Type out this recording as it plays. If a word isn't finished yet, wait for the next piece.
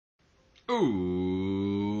Ooh,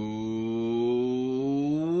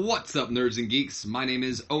 what's up, nerds and geeks? My name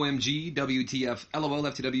is OMG, WTF, LOL,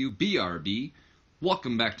 FTW, BRB.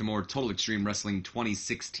 Welcome back to more Total Extreme Wrestling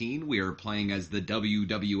 2016. We are playing as the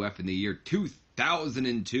WWF in the year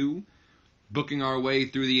 2002, booking our way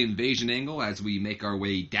through the invasion angle as we make our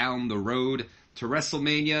way down the road to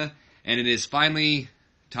WrestleMania, and it is finally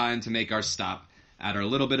time to make our stop at our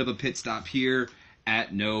little bit of a pit stop here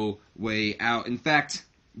at No Way Out. In fact,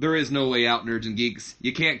 there is no way out, nerds and geeks.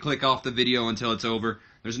 You can't click off the video until it's over.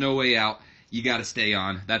 There's no way out. You gotta stay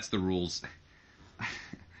on. That's the rules.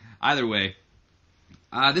 Either way,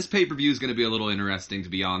 this pay-per-view is going to be a little interesting, to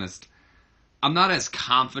be honest. I'm not as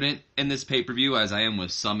confident in this pay-per-view as I am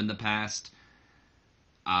with some in the past.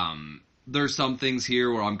 There's some things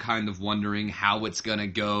here where I'm kind of wondering how it's going to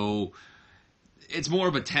go. It's more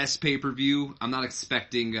of a test pay-per-view. I'm not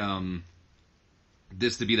expecting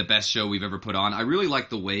this to be the best show we've ever put on. I really like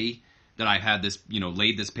the way that I had this,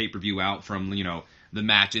 laid this pay-per-view out from, the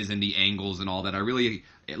matches and the angles and all that. I really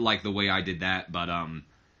like the way I did that, but,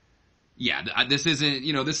 yeah, this isn't,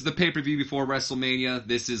 this is the pay-per-view before WrestleMania.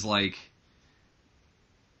 This is like,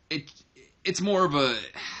 it's more of a,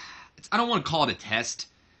 I don't want to call it a test.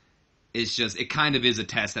 It's just, it kind of is a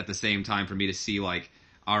test at the same time for me to see, like,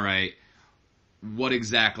 alright, what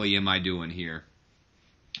exactly am I doing here?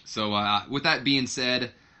 So, with that being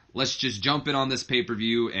said, let's just jump in on this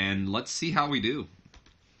pay-per-view and let's see how we do.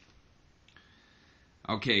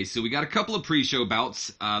 Okay, so we got a couple of pre-show bouts.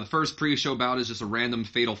 The first pre-show bout is just a random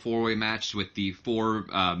fatal four-way match with the four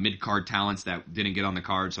mid-card talents that didn't get on the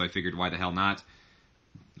card, so I figured why the hell not.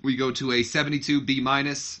 We go to a 72 B-.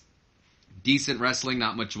 Decent wrestling,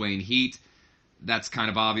 not much weighing heat. That's kind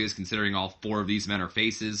of obvious considering all four of these men are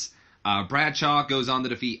faces. Bradshaw goes on to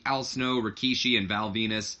defeat Al Snow, Rikishi, and Val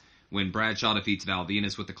Venus when Bradshaw defeats Val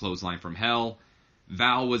Venus with the clothesline from hell.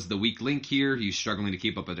 Val was the weak link here. He's struggling to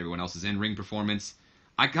keep up with everyone else's in-ring performance.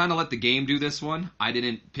 I kind of let the game do this one. I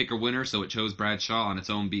didn't pick a winner, so it chose Bradshaw on its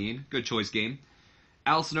own being. Good choice, game.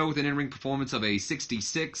 Al Snow with an in-ring performance of a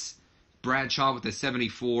 66, Bradshaw with a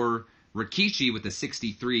 74, Rikishi with a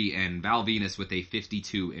 63, and Val Venus with a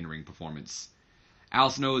 52 in-ring performance. Al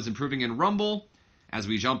Snow is improving in Rumble as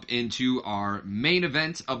we jump into our main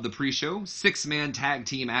event of the pre-show, six-man tag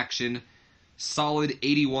team action, solid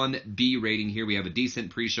 81B rating here. We have a decent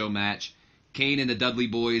pre-show match. Kane and the Dudley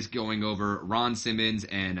Boys going over Ron Simmons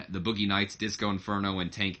and the Boogie Knights, Disco Inferno and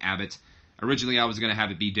Tank Abbott. Originally, I was going to have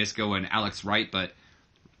it be Disco and Alex Wright, but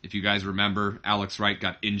if you guys remember, Alex Wright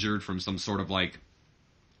got injured from some sort of,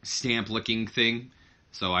 stamp-licking thing,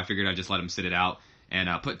 so I figured I'd just let him sit it out and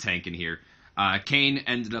put Tank in here. Kane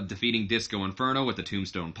ended up defeating Disco Inferno with the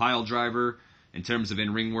Tombstone Piledriver. In terms of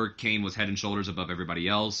in-ring work, Kane was head and shoulders above everybody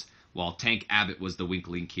else, while Tank Abbott was the weak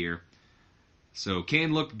link here. So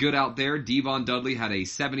Kane looked good out there. Devon Dudley had a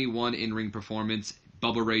 71 in-ring performance.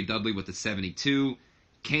 Bubba Ray Dudley with a 72.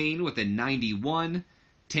 Kane with a 91.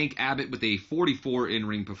 Tank Abbott with a 44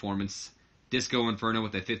 in-ring performance. Disco Inferno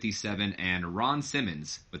with a 57. And Ron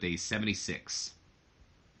Simmons with a 76.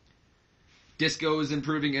 Disco is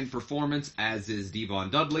improving in performance, as is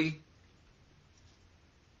Devon Dudley.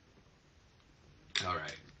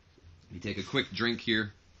 Alright. Let me take a quick drink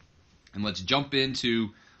here. And let's jump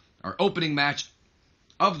into our opening match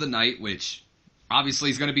of the night, which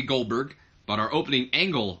obviously is going to be Goldberg. But our opening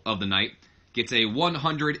angle of the night gets a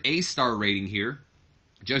 100 A-star rating here.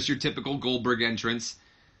 Just your typical Goldberg entrance.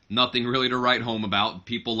 Nothing really to write home about.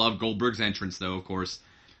 People love Goldberg's entrance, though, of course.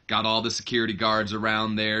 Got all the security guards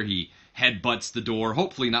around there. He headbutts the door,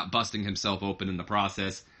 hopefully not busting himself open in the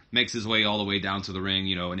process. Makes his way all the way down to the ring,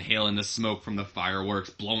 inhaling the smoke from the fireworks,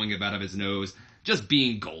 blowing it out of his nose. Just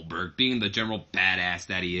being Goldberg, being the general badass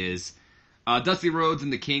that he is. Dusty Rhodes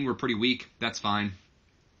and the King were pretty weak. That's fine.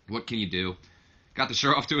 What can you do? Got the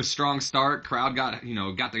show off to a strong start. Crowd got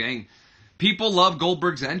the gang. People love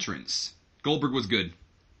Goldberg's entrance. Goldberg was good.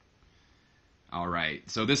 Alright,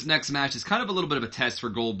 so this next match is kind of a little bit of a test for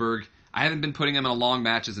Goldberg. I haven't been putting him in long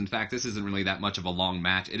matches. In fact, this isn't really that much of a long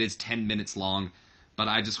match. It is 10 minutes long, but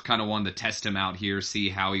I just kind of wanted to test him out here, see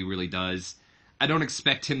how he really does. I don't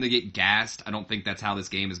expect him to get gassed. I don't think that's how this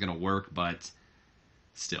game is going to work, but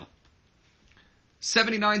still.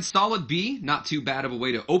 79 solid B, not too bad of a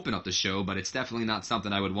way to open up the show, but it's definitely not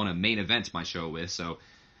something I would want to main event my show with, so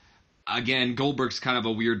again, Goldberg's kind of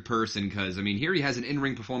a weird person, because, here he has an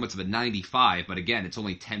in-ring performance of a 95, but again, it's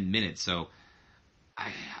only 10 minutes, so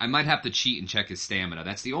I might have to cheat and check his stamina.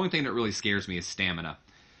 That's the only thing that really scares me is stamina.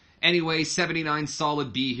 Anyway, 79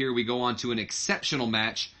 solid B here. We go on to an exceptional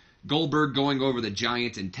match. Goldberg going over the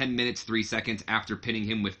Giant in 10 minutes, 3 seconds after pinning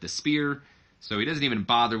him with the spear. So he doesn't even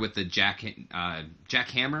bother with the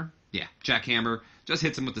jackhammer. Yeah, jackhammer. Just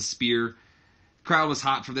hits him with the spear. Crowd was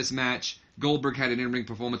hot for this match. Goldberg had an in-ring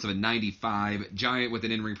performance of a 95. Giant with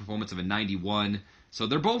an in-ring performance of a 91. So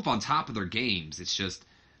they're both on top of their games. It's just,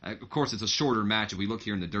 of course, it's a shorter match. If we look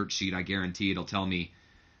here in the dirt sheet, I guarantee it'll tell me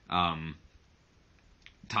time.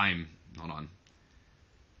 Hold on.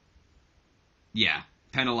 Yeah,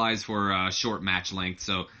 penalized for short match length.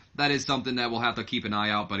 So that is something that we'll have to keep an eye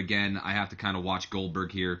out. But again, I have to kind of watch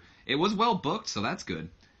Goldberg here. It was well booked, so that's good.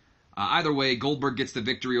 Either way, Goldberg gets the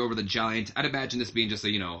victory over the Giant. I'd imagine this being just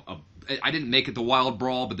I didn't make it the Wild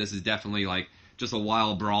Brawl, but this is definitely like just a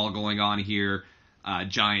wild brawl going on here.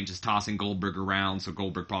 Giant just tossing Goldberg around, so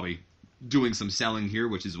Goldberg probably doing some selling here,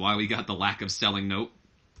 which is why we got the lack of selling note.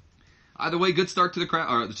 Either way, good start to the crowd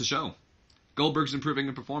or to show. Goldberg's improving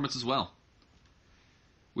in performance as well.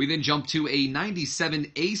 We then jump to a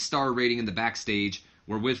 97 A-star rating in the backstage.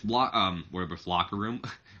 We're with locker room.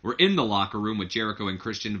 We're in the locker room with Jericho and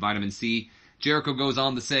Christian, Vitamin C. Jericho goes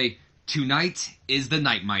on to say, "Tonight is the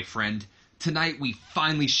night, my friend. Tonight we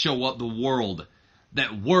finally show up the world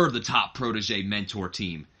that we're the top protege mentor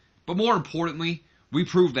team. But more importantly, we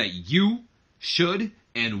prove that you should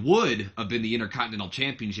and would have been the Intercontinental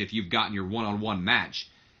Championship if you've gotten your one-on-one match.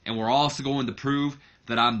 And we're also going to prove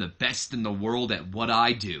that I'm the best in the world at what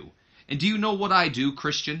I do. And do you know what I do,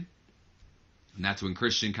 Christian?" And that's when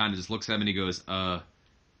Christian kind of just looks at him and he goes,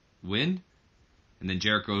 win? And then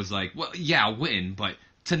Jericho's like, "Well, yeah, win, but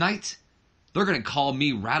tonight, they're going to call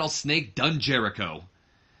me Rattlesnake Dun Jericho.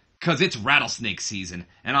 Because it's rattlesnake season,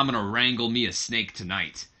 and I'm going to wrangle me a snake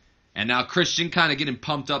tonight." And now Christian kind of getting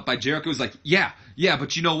pumped up by Jericho. He's like, yeah,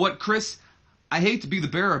 but you know what, Chris? I hate to be the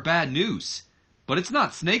bearer of bad news, but it's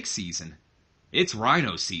not snake season. It's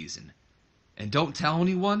rhino season. And don't tell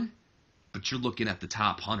anyone, but you're looking at the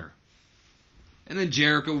top hunter. And then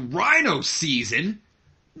Jericho, "Rhino season?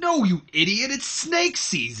 No, you idiot, it's snake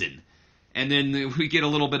season." And then we get a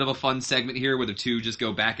little bit of a fun segment here where the two just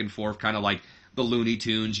go back and forth, kind of like the Looney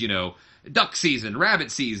Tunes, duck season, rabbit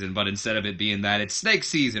season, but instead of it being that, it's snake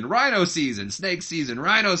season, rhino season, snake season,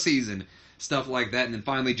 rhino season, stuff like that. And then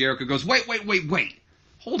finally Jericho goes, wait.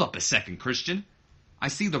 Hold up a second, Christian. I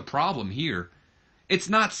see the problem here. It's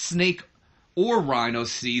not snake or rhino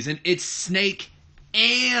season, it's snake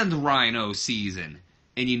and rhino season.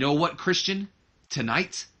 And you know what, Christian?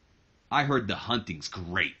 Tonight, I heard the hunting's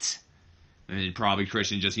great. And probably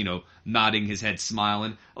Christian just, nodding his head,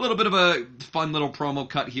 smiling. A little bit of a fun little promo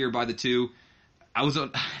cut here by the two.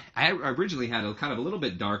 I originally had a kind of a little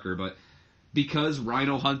bit darker, but because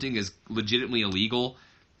rhino hunting is legitimately illegal,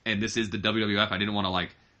 and this is the WWF, I didn't want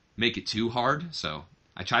to, make it too hard, so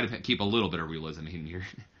I try to keep a little bit of realism in here.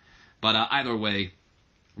 But either way,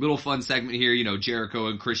 little fun segment here, Jericho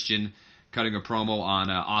and Christian cutting a promo on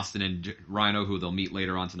Austin and Rhino, who they'll meet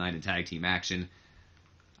later on tonight in tag team action.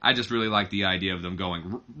 I just really like the idea of them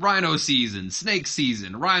going Rhino season, Snake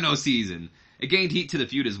season, Rhino season. It gained heat to the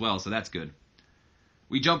feud as well, so that's good.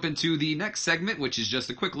 We jump into the next segment, which is just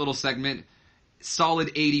a quick little segment. Solid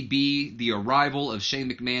 80B, the arrival of Shane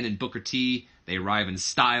McMahon and Booker T. They arrive in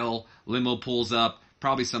style. Limo pulls up.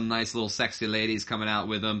 Probably some nice little sexy ladies coming out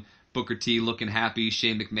with them. Booker T looking happy.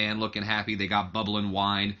 Shane McMahon looking happy. They got bubbling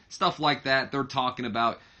wine. Stuff like that. They're talking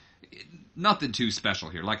about nothing too special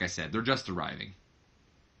here. Like I said, they're just arriving.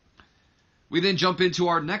 We then jump into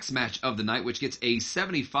our next match of the night, which gets a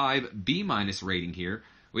 75 B- rating here.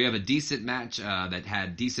 We have a decent match that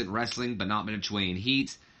had decent wrestling, but not much weighing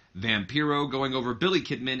heat. Vampiro going over Billy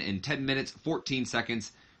Kidman in 10 minutes, 14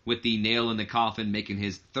 seconds, with the nail in the coffin, making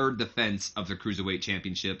his third defense of the Cruiserweight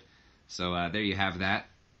Championship. So there you have that.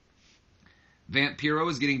 Vampiro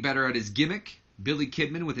is getting better at his gimmick. Billy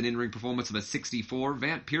Kidman with an in-ring performance of a 64.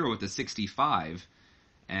 Vampiro with a 65.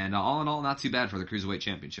 And all in all, not too bad for the Cruiserweight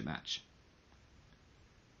Championship match.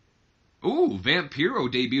 Ooh, Vampiro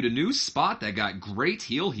debuted a new spot that got great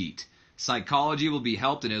heel heat. Psychology will be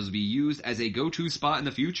helped and it will be used as a go-to spot in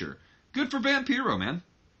the future. Good for Vampiro, man.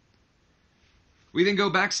 We then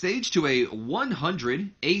go backstage to a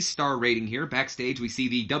 100 A-star rating here. Backstage, we see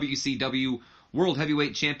the WCW World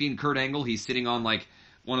Heavyweight Champion Kurt Angle. He's sitting on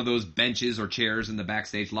one of those benches or chairs in the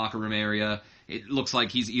backstage locker room area. It looks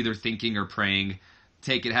like he's either thinking or praying.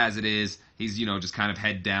 Take it as it is. He's, just kind of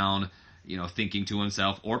head down, thinking to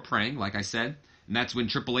himself or praying, like I said. And that's when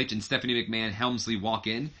Triple H and Stephanie McMahon Helmsley walk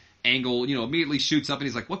in. Angle, immediately shoots up and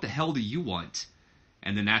he's like, "What the hell do you want?"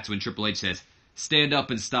 And then that's when Triple H says, "Stand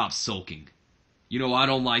up and stop sulking. I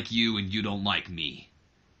don't like you and you don't like me.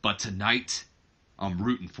 But tonight, I'm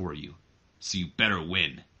rooting for you. So you better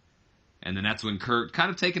win." And then that's when Kurt,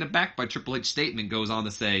 kind of taken aback by Triple H's statement, goes on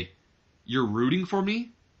to say, "You're rooting for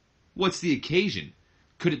me? What's the occasion?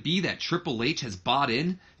 Could it be that Triple H has bought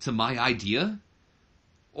in to my idea?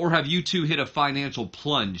 Or have you two hit a financial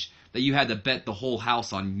plunge that you had to bet the whole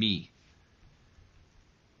house on me?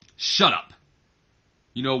 Shut up.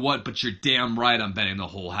 You know what? But you're damn right I'm betting the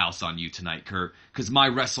whole house on you tonight, Kurt. Because my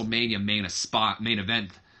WrestleMania main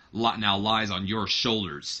event now lies on your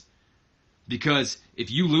shoulders. Because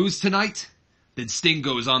if you lose tonight, then Sting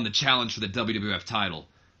goes on the challenge for the WWF title.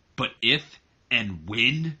 But if and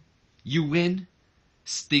when you win,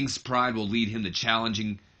 Sting's pride will lead him to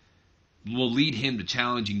challenging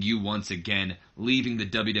you once again, leaving the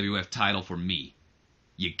WWF title for me.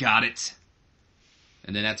 You got it?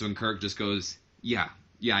 And then that's when Kirk just goes, yeah,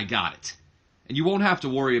 I got it. And you won't have to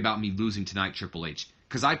worry about me losing tonight, Triple H,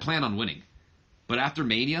 because I plan on winning. But after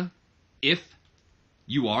Mania, if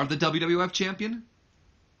you are the WWF champion,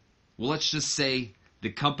 well, let's just say the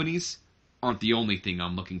companies aren't the only thing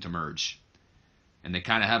I'm looking to merge. And they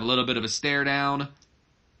kind of have a little bit of a stare down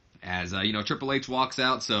as, Triple H walks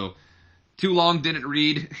out. So, too long didn't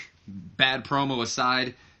read. Bad promo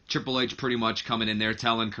aside, Triple H pretty much coming in there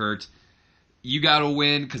telling Kurt, you gotta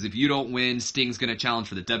win, because if you don't win, Sting's gonna challenge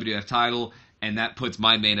for the WWF title, and that puts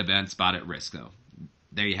my main event spot at risk, though.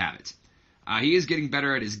 There you have it. He is getting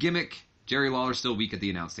better at his gimmick. Jerry Lawler's still weak at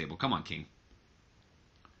the announce table. Come on, King.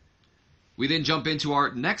 We then jump into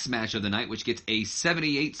our next match of the night, which gets a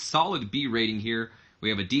 78 solid B rating here. We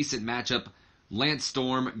have a decent matchup. Lance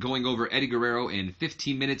Storm going over Eddie Guerrero in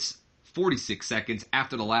 15 minutes, 46 seconds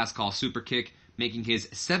after the last call super kick, making his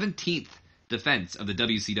 17th defense of the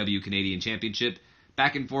WCW Canadian Championship.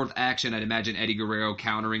 Back and forth action. I'd imagine Eddie Guerrero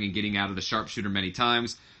countering and getting out of the sharpshooter many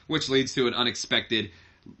times, which leads to an unexpected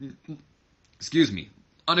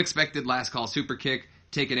last call super kick,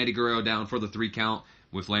 taking Eddie Guerrero down for the 3 count,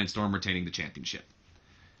 with Lance Storm retaining the championship.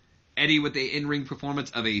 Eddie with a in-ring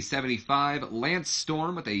performance of a 75, Lance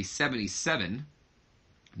Storm with a 77.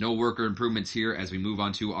 No worker improvements here as we move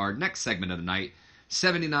on to our next segment of the night.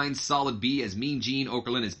 79 solid B as Mean Gene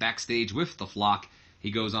Okerlund is backstage with the flock.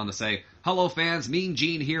 He goes on to say, hello fans, Mean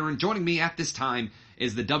Gene here, and joining me at this time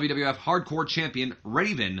is the WWF Hardcore Champion,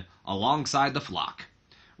 Raven, alongside the flock.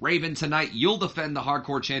 Raven, tonight you'll defend the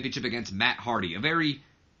Hardcore Championship against Matt Hardy, a very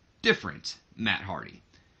different Matt Hardy.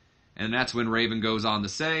 And that's when Raven goes on to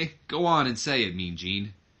say, go on and say it, Mean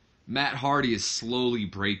Gene. Matt Hardy is slowly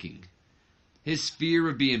breaking. His fear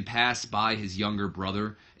of being passed by his younger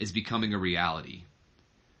brother is becoming a reality.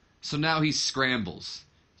 So now he scrambles,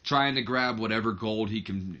 trying to grab whatever gold he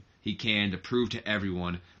can to prove to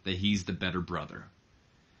everyone that he's the better brother.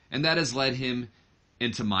 And that has led him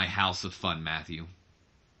into my house of fun, Matthew.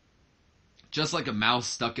 Just like a mouse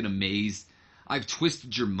stuck in a maze, I've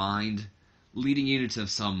twisted your mind, leading you into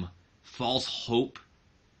some false hope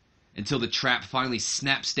until the trap finally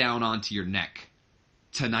snaps down onto your neck.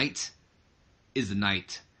 Tonight is the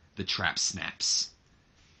night the trap snaps.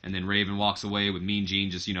 And then Raven walks away with Mean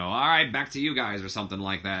Gene just, all right, back to you guys or something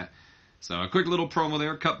like that. So a quick little promo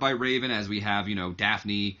there, cut by Raven as we have,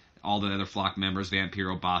 Daphne, all the other flock members,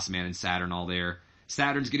 Vampiro, Bossman, and Saturn all there.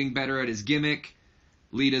 Saturn's getting better at his gimmick.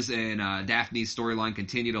 Lita's and Daphne's storyline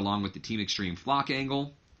continued along with the Team Extreme flock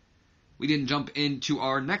angle. We then jump into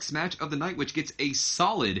our next match of the night, which gets a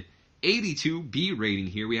solid 82 B rating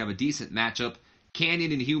here. We have a decent matchup.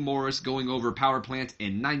 Kanyon and Hugh Morris going over Power Plant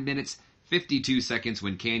in 9 minutes, 52 seconds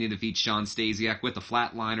when Kanyon defeats Shawn Stasiak with a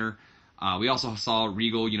flatliner. We also saw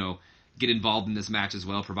Regal, get involved in this match as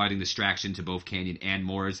well, providing distraction to both Kanyon and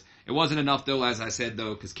Morris. It wasn't enough, though, as I said,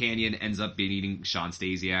 because Kanyon ends up beating Shawn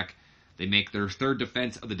Stasiak. They make their 3rd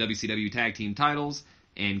defense of the WCW Tag Team titles,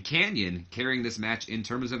 and Kanyon carrying this match in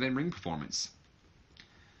terms of in-ring performance.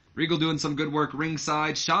 Regal doing some good work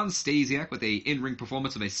ringside. Shawn Stasiak with a in-ring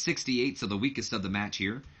performance of a 68, so the weakest of the match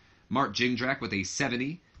here. Mark Jindrak with a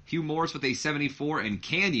 70. Hugh Morris with a 74, and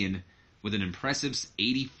Kanyon with an impressive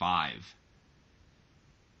 85.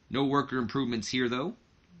 No worker improvements here, though.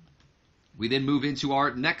 We then move into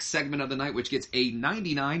our next segment of the night, which gets a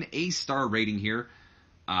 99 A-star rating here.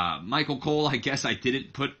 Michael Cole, I guess I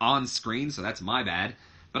didn't put on screen, so that's my bad.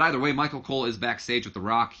 But either way, Michael Cole is backstage with The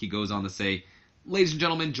Rock. He goes on to say, ladies and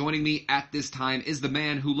gentlemen, joining me at this time is the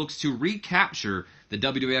man who looks to recapture the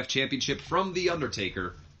WWF Championship from The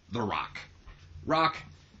Undertaker, The Rock. Rock,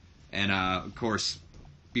 and of course,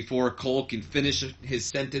 before Cole can finish his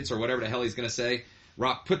sentence or whatever the hell he's going to say,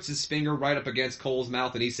 Rock puts his finger right up against Cole's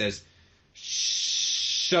mouth and he says,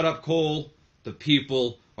 shut up, Cole. The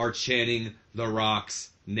people are chanting The Rock's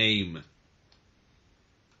name.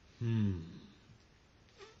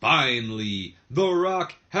 Finally, The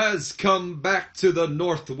Rock has come back to the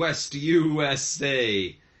Northwest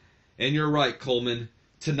USA. And you're right, Coleman.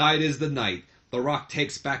 Tonight is the night The Rock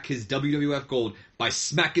takes back his WWF gold by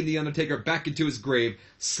smacking The Undertaker back into his grave,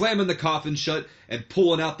 slamming the coffin shut, and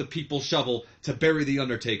pulling out the people's shovel to bury The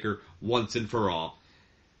Undertaker once and for all.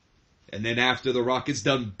 And then after The Rock is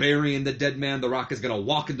done burying the dead man, The Rock is going to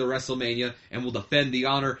walk into WrestleMania and will defend the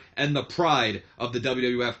honor and the pride of the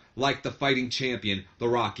WWF like the fighting champion The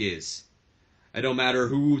Rock is. It don't matter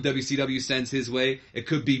who WCW sends his way. It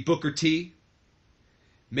could be Booker T.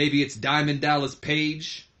 Maybe it's Diamond Dallas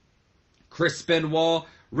Page, Chris Benoit,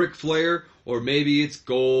 Ric Flair, or maybe it's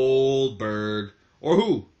Goldberg. Or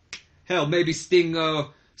who? Hell, maybe Sting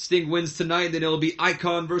wins tonight, and then it'll be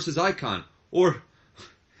Icon versus Icon. Or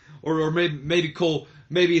maybe Cole,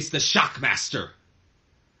 maybe it's the Shockmaster.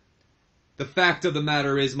 The fact of the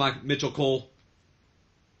matter is, Mitchell Cole.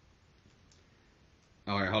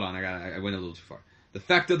 Alright, hold on, I went a little too far. The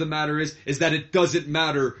fact of the matter is that it doesn't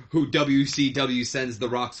matter who WCW sends The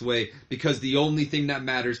Rock's way, because the only thing that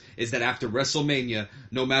matters is that after WrestleMania,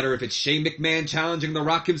 no matter if it's Shane McMahon challenging The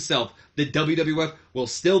Rock himself, the WWF will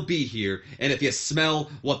still be here, and if you smell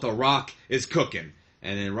what The Rock is cooking.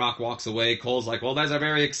 And then Rock walks away. Cole's like, well, there's a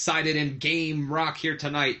very excited and game Rock here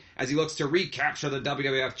tonight as he looks to recapture the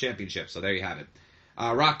WWF Championship. So there you have it.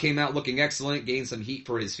 Rock came out looking excellent, gained some heat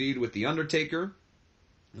for his feud with The Undertaker.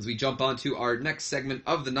 As we jump on to our next segment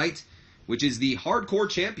of the night, which is the Hardcore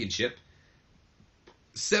Championship.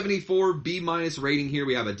 74 B- rating here.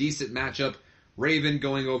 We have a decent matchup. Raven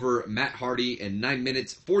going over Matt Hardy in 9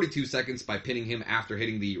 minutes, 42 seconds by pinning him after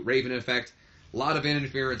hitting the Raven effect. A lot of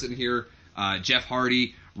interference in here. Jeff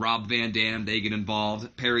Hardy, Rob Van Dam, they get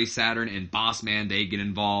involved. Perry Saturn and Bossman, they get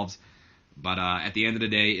involved. But at the end of the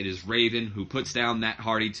day, it is Raven who puts down Matt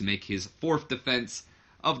Hardy to make his 4th defense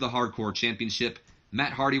of the Hardcore Championship.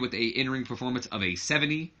 Matt Hardy with a in-ring performance of a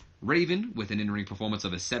 70. Raven with an in-ring performance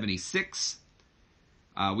of a 76.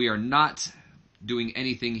 We are not doing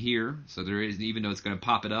anything here, so there isn't, even though it's going to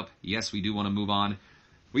pop it up. Yes, we do want to move on.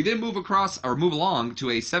 We then move along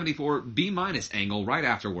to a 74 B- angle right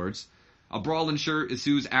afterwards. A brawl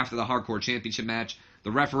ensues after the Hardcore Championship match.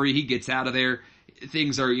 The referee, he gets out of there.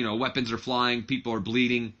 Things are, weapons are flying. People are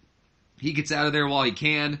bleeding. He gets out of there while he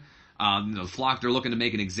can. The Flock, they're looking to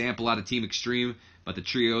make an example out of Team Extreme. But the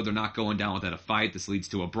trio, they're not going down without a fight. This leads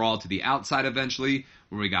to a brawl to the outside eventually,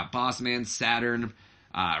 where we got Bossman, Saturn,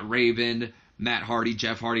 Raven, Matt Hardy,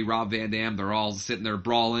 Jeff Hardy, Rob Van Dam. They're all sitting there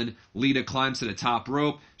brawling. Lita climbs to the top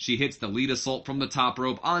rope. She hits the lead assault from the top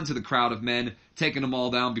rope onto the crowd of men, taking them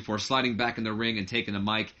all down before sliding back in the ring and taking the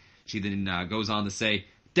mic. She then goes on to say,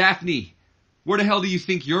 Daphne, where the hell do you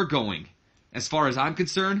think you're going? As far as I'm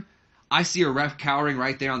concerned, I see a ref cowering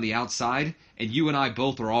right there on the outside, and you and I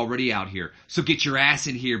both are already out here. So get your ass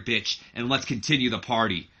in here, bitch, and let's continue the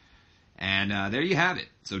party. And there you have it.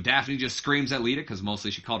 So Daphne just screams at Lita, because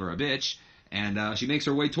mostly she called her a bitch, and she makes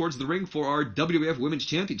her way towards the ring for our WWF Women's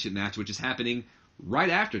Championship match, which is happening right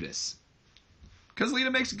after this. Because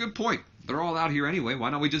Lita makes a good point. They're all out here anyway. Why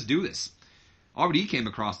don't we just do this? RVD came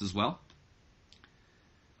across as well.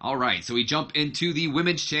 Alright, so we jump into the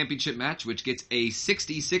Women's Championship match, which gets a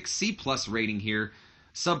 66 C+ rating here.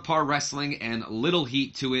 Subpar wrestling and little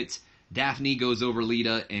heat to it. Daphne goes over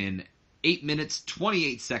Lita in 8 minutes,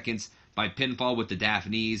 28 seconds by pinfall with the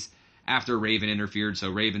Daphnes after Raven interfered. So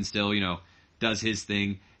Raven still, does his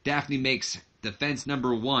thing. Daphne makes defense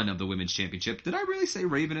number 1 of the Women's Championship. Did I really say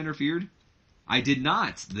Raven interfered? I did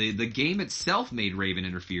not. The game itself made Raven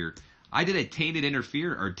interfere. I did a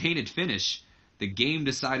tainted finish. The game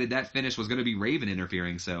decided that finish was going to be Raven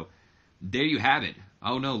interfering, so there you have it.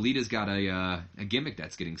 Oh no, Lita's got a gimmick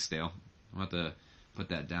that's getting stale. I'll have to put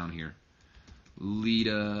that down here.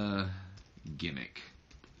 Lita gimmick.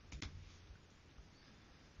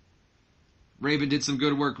 Raven did some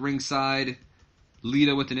good work ringside.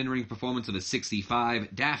 Lita with an in-ring performance of a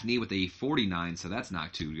 65. Daphne with a 49, so that's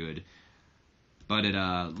not too good. But it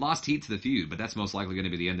lost heat to the feud, but that's most likely going to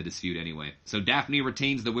be the end of this feud anyway. So Daphne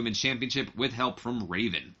retains the Women's Championship with help from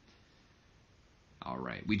Raven.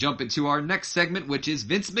 Alright, we jump into our next segment, which is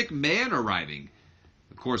Vince McMahon arriving.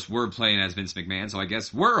 Of course, we're playing as Vince McMahon, so I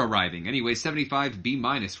guess we're arriving. Anyway, 75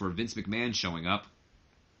 B- for Vince McMahon showing up.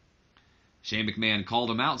 Shane McMahon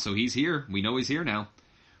called him out, so he's here. We know he's here now.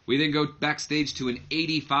 We then go backstage to an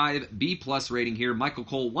 85 B+ rating here. Michael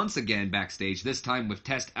Cole once again backstage, this time with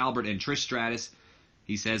Test Albert and Trish Stratus.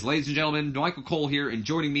 He says, ladies and gentlemen, Michael Cole here, and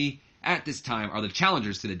joining me at this time are the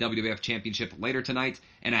challengers to the WWF Championship later tonight,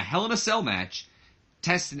 and a Hell in a Cell match,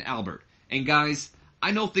 Test and Albert. And guys, I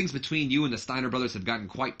know things between you and the Steiner brothers have gotten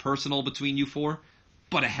quite personal between you four,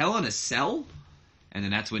 but a Hell in a Cell? And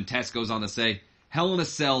then that's when Test goes on to say, Hell in a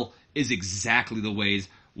Cell is exactly the ways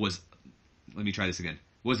was... Let me try this again.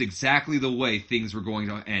 was exactly the way things were going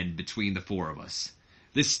to end between the four of us.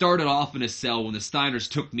 This started off in a cell when the Steiners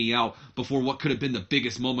took me out before what could have been the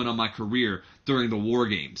biggest moment of my career during the War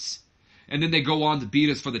Games. And then they go on to beat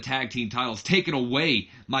us for the tag team titles, taking away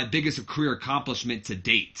my biggest career accomplishment to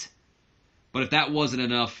date. But if that wasn't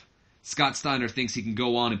enough, Scott Steiner thinks he can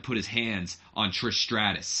go on and put his hands on Trish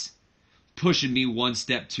Stratus. Pushing me one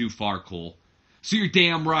step too far, Cole. So you're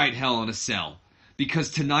damn right, Hell in a Cell. Because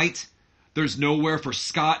tonight, there's nowhere for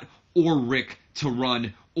Scott or Rick to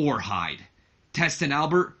run or hide. Test and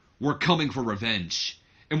Albert, we're coming for revenge.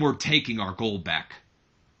 And we're taking our gold back.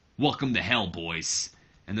 Welcome to hell, boys.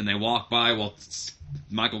 And then they walk by while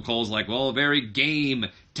Michael Cole's like, well, very game.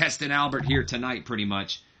 Test and Albert here tonight, pretty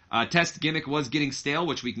much. Test gimmick was getting stale,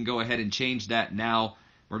 which we can go ahead and change that now.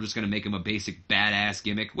 We're just going to make him a basic badass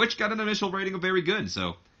gimmick, which got an initial rating of very good,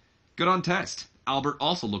 so good on Test. Albert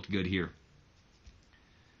also looked good here.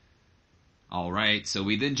 Alright, so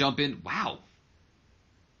we then jump in. Wow.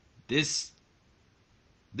 This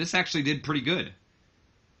actually did pretty good.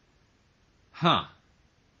 Huh.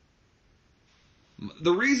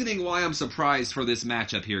 The reasoning why I'm surprised for this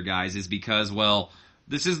matchup here, guys, is because, well,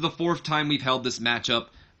 this is the 4th time we've held this matchup.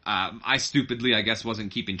 I stupidly, I guess,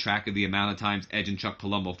 wasn't keeping track of the amount of times Edge and Chuck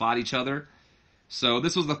Palumbo fought each other. So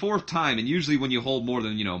this was the 4th time, and usually when you hold more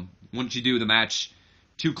than, once you do the match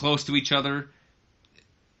too close to each other,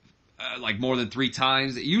 like more than 3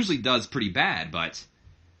 times, it usually does pretty bad, but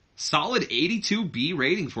solid 82B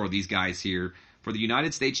rating for these guys here for the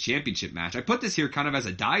United States Championship match. I put this here kind of as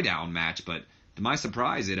a die-down match, but to my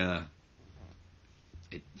surprise, it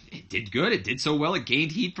did good. It did so well, it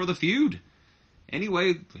gained heat for the feud.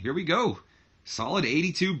 Anyway, here we go. Solid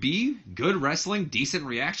 82B, good wrestling, decent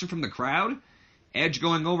reaction from the crowd. Edge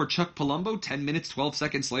going over Chuck Palumbo 10 minutes, 12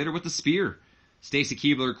 seconds later with the spear. Stacy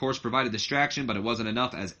Keibler, of course, provided distraction, but it wasn't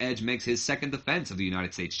enough as Edge makes his 2nd defense of the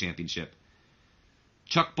United States Championship.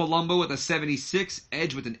 Chuck Palumbo with a 76,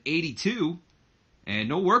 Edge with an 82, and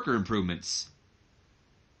no worker improvements.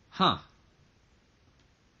 Huh.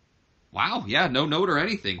 Wow, yeah, no note or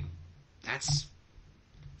anything. That's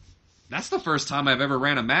the first time I've ever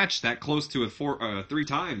ran a match that close to it 3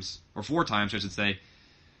 times, or 4 times, I should say.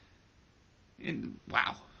 And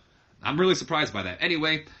wow, I'm really surprised by that.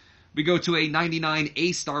 Anyway, we go to a 99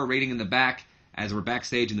 A-star rating in the back as we're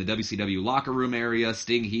backstage in the WCW locker room area.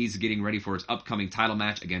 Sting, he's getting ready for his upcoming title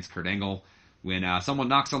match against Kurt Angle when someone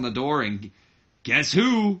knocks on the door and guess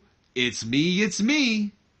who? It's me.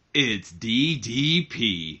 It's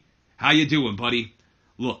DDP. How you doing, buddy?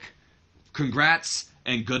 Look, congrats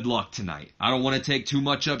and good luck tonight. I don't want to take too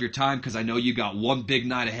much of your time because I know you got one big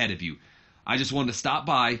night ahead of you. I just wanted to stop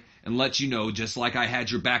by and let you know, just like I had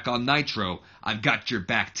your back on Nitro, I've got your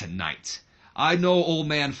back tonight. I know old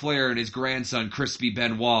man Flair and his grandson Crispy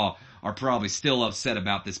Benoit are probably still upset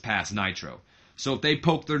about this past Nitro. So if they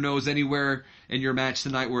poke their nose anywhere in your match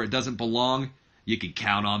tonight where it doesn't belong, you can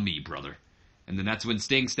count on me, brother. And then that's when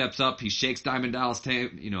Sting steps up, he shakes Diamond Dallas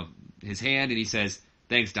his hand, and he says,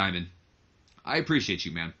 thanks, Diamond. I appreciate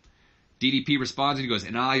you, man. DDP responds and he goes,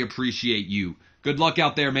 and I appreciate you. Good luck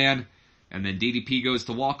out there, man. And then DDP goes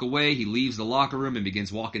to walk away. He leaves the locker room and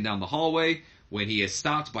begins walking down the hallway when he is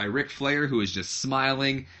stopped by Ric Flair, who is just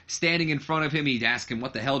smiling. Standing in front of him, he'd ask him,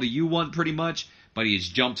 what the hell do you want, pretty much? But he is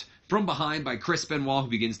jumped from behind by Chris Benoit, who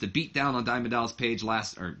begins to beat down on Diamond Dallas Page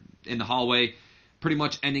in the hallway, pretty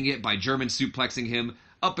much ending it by German suplexing him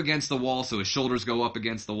up against the wall, so his shoulders go up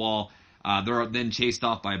against the wall. They're then chased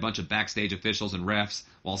off by a bunch of backstage officials and refs,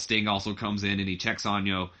 while Sting also comes in and he checks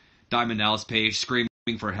on, Diamond Dallas Page, screaming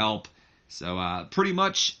for help. So, pretty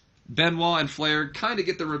much, Benoit and Flair kind of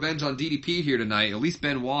get the revenge on DDP here tonight. At least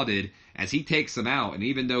Benoit did, as he takes them out. And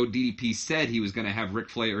even though DDP said he was going to have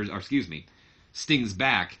Sting's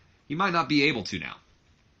back, he might not be able to now.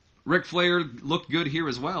 Ric Flair looked good here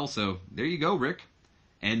as well, so there you go, Rick.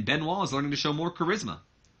 And Benoit is learning to show more charisma.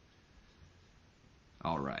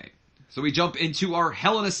 Alright. So we jump into our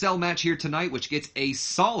Hell in a Cell match here tonight, which gets a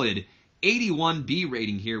solid 81B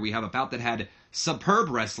rating here. We have a bout that had superb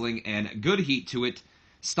wrestling and good heat to it.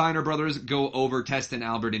 Steiner brothers go over Test and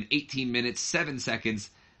Albert in 18 minutes, 7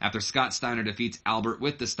 seconds after Scott Steiner defeats Albert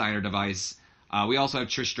with the Steiner device. We also have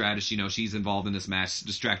Trish Stratus, she's involved in this match,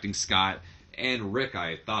 distracting Scott. And Rick,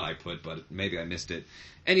 I thought I put, but maybe I missed it.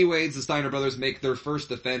 Anyways, the Steiner brothers make their first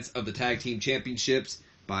defense of the Tag Team Championships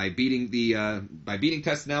by beating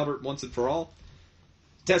Test and Albert once and for all.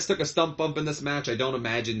 Test took a stump bump in this match. I don't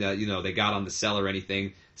imagine that, they got on the cell or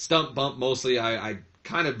anything. Stump bump, mostly, I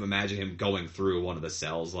kind of imagine him going through one of the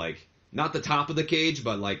cells. Like, not the top of the cage,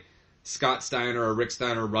 but, like, Scott Steiner or Rick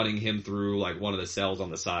Steiner running him through, like, one of the cells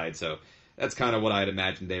on the side. So, that's kind of what I'd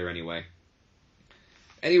imagined there anyway.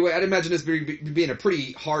 Anyway, I'd imagine this being a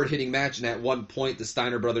pretty hard-hitting match, and at one point, the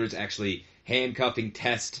Steiner brothers actually handcuffing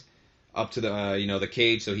Test up to the the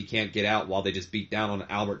cage so he can't get out while they just beat down on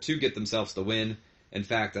Albert to get themselves the win. In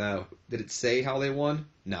fact, did it say how they won?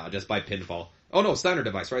 No, just by pinfall. Oh no, Steiner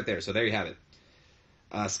device right there. So there you have it.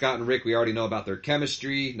 Scott and Rick, we already know about their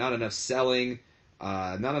chemistry. Not enough selling.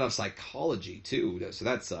 Not enough psychology too. So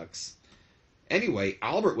that sucks. Anyway,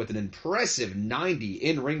 Albert with an impressive 90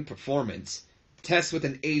 in-ring performance. Test with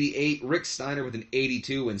an 88. Rick Steiner with an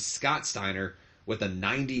 82. And Scott Steiner with a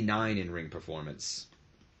 99 in-ring performance.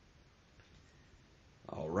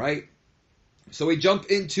 All right. So we jump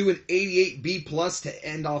into an 88B plus to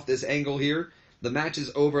end off this angle here. The match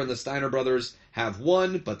is over and the Steiner brothers have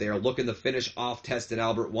won, but they are looking to finish off Test and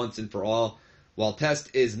Albert once and for all. While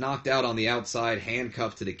Test is knocked out on the outside,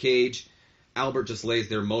 handcuffed to the cage, Albert just lays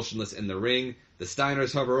there motionless in the ring. The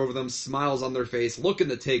Steiners hover over them, smiles on their face, looking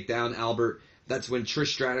to take down Albert. That's when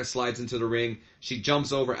Trish Stratus slides into the ring. She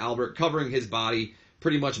jumps over Albert, covering his body,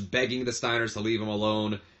 pretty much begging the Steiners to leave him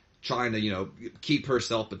alone, trying to, keep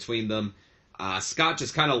herself between them. Scott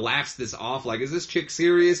just kind of laughs this off, like, is this chick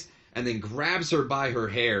serious? And then grabs her by her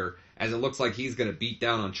hair, as it looks like he's going to beat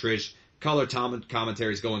down on Trish. Color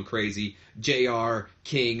commentary's going crazy. JR,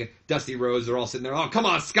 King, Dusty Rhodes, they're all sitting there, oh, come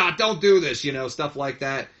on, Scott, don't do this, stuff like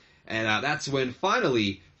that. And that's when,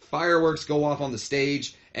 finally, fireworks go off on the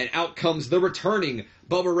stage, and out comes the returning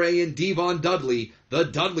Bubba Ray and Devon Dudley, the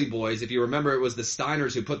Dudley Boys. If you remember, it was the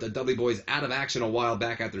Steiners who put the Dudley Boys out of action a while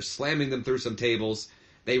back after slamming them through some tables.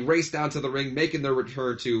 They race down to the ring, making their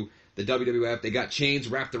return to the WWF. They got chains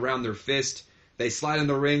wrapped around their fist. They slide in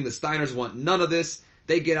the ring. The Steiners want none of this.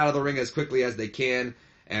 They get out of the ring as quickly as they can,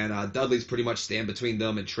 and Dudley's pretty much stand between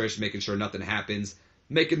them and Trish, making sure nothing happens,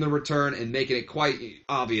 making the return and making it quite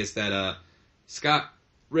obvious that, Scott,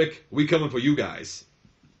 Rick, we coming for you guys.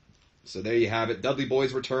 So there you have it. Dudley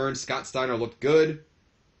Boys return. Scott Steiner looked good.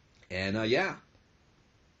 And, yeah.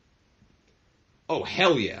 Oh,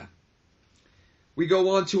 hell yeah. We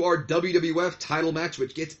go on to our WWF title match,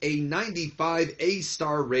 which gets a 95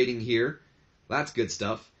 A-star rating here. That's good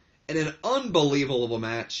stuff. And an unbelievable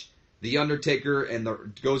match. The Undertaker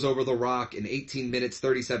goes over The Rock in 18 minutes,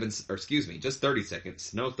 37, or excuse me, just 30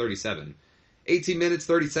 seconds. No, 37. 18 minutes,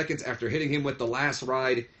 30 seconds after hitting him with the last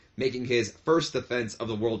ride, making his first defense of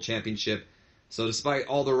the World Championship. So despite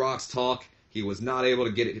all The Rock's talk, he was not able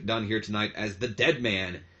to get it done here tonight as the Dead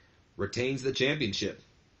Man retains the championship.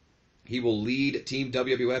 He will lead Team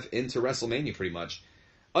WWF into WrestleMania pretty much.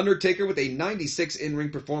 Undertaker with a 96 in-ring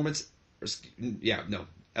performance.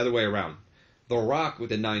 Other way around. The Rock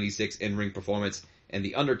with a 96 in-ring performance, and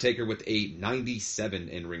The Undertaker with a 97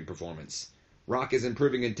 in-ring performance. Rock is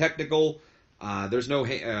improving in technical. There's no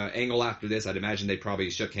angle after this. I'd imagine they probably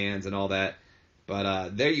shook hands and all that.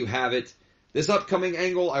 But there you have it. This upcoming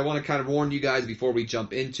angle, I want to kind of warn you guys before we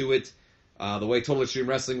jump into it. The way Total Extreme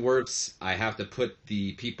Wrestling works, I have to put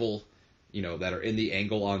the people, that are in the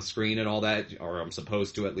angle on screen and all that, or I'm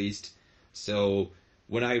supposed to at least. So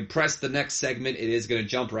when I press the next segment, it is going to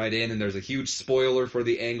jump right in, and there's a huge spoiler for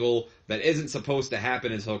the angle that isn't supposed to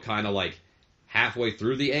happen until kind of like halfway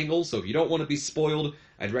through the angle. So if you don't want to be spoiled,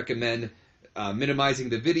 I'd recommend minimizing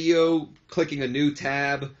the video, clicking a new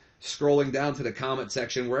tab, scrolling down to the comment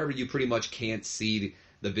section, wherever you pretty much can't see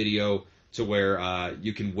the video, to where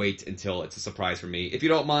you can wait until it's a surprise for me. If you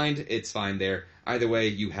don't mind, it's fine there. Either way,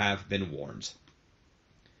 you have been warned.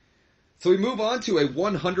 So we move on to a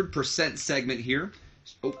 100% segment here.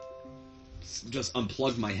 Oh, just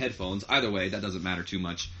unplugged my headphones. Either way, that doesn't matter too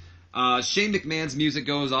much. Shane McMahon's music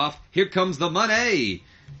goes off. Here comes the money!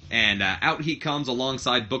 And out he comes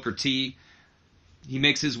alongside Booker T. He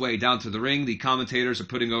makes his way down to the ring. The commentators are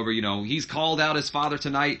putting over, he's called out his father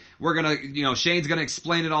tonight. We're gonna, Shane's gonna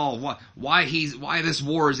explain it all. Why this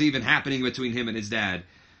war is even happening between him and his dad.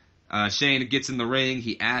 Shane gets in the ring.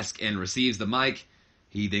 He asks and receives the mic.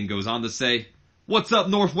 He then goes on to say, "What's up,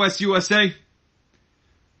 Northwest USA?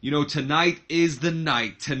 Tonight is the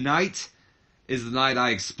night. Tonight is the night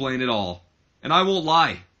I explain it all. And I won't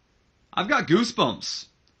lie. I've got goosebumps.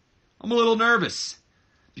 I'm a little nervous.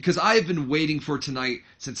 Because I've been waiting for tonight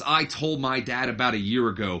since I told my dad about a year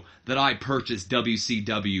ago that I purchased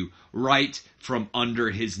WCW right from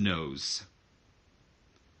under his nose.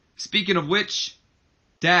 Speaking of which,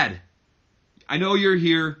 Dad, I know you're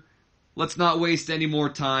here. Let's not waste any more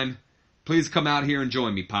time. Please come out here and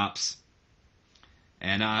join me, Pops."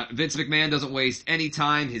 And Vince McMahon doesn't waste any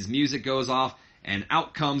time. His music goes off, and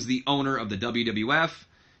out comes the owner of the WWF.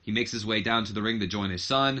 He makes his way down to the ring to join his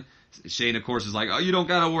son. Shane, of course, is like, "Oh, you don't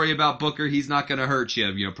got to worry about Booker. He's not going to hurt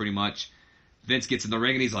you," pretty much. Vince gets in the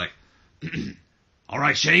ring, and he's like, "All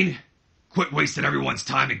right, Shane, Quit wasting everyone's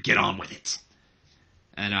time and get on with it.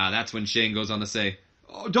 And that's when Shane goes on to say,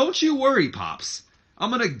 oh, don't you worry, Pops. I'm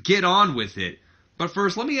going to get on with it. But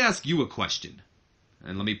first, let me ask you a question.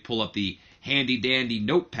 And let me pull up the handy-dandy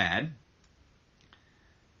notepad.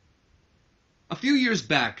 A few years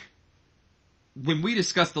back, when we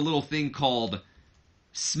discussed the little thing called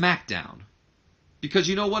SmackDown. Because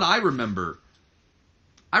you know what? I remember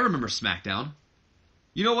SmackDown.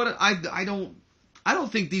 You know what? I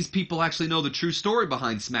don't think these people actually know the true story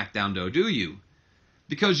behind SmackDown, though, do you?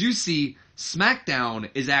 Because you see, SmackDown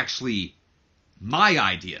is actually my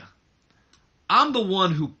idea. I'm the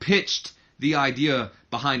one who pitched the idea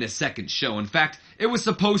behind a second show. In fact, it was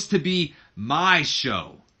supposed to be my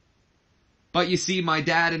show. But you see, my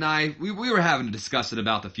dad and I, we were having a discussion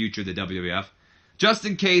about the future of the WWF. Just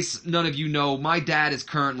in case none of you know, my dad is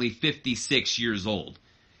currently 56 years old.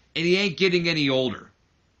 And he ain't getting any older.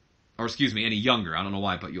 Or excuse me, any younger. I don't know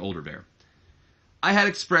why I put you older there. I had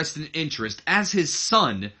expressed an interest as his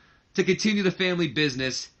son to continue the family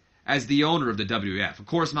business as the owner of the WWF. Of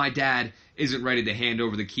course, my dad isn't ready to hand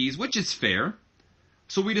over the keys, which is fair.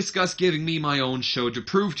 So we discussed giving me my own show to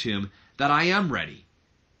prove to him that I am ready.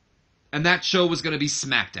 And that show was going to be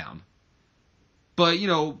SmackDown. But,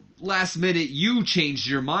 last minute you changed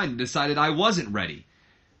your mind and decided I wasn't ready.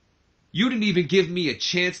 You didn't even give me a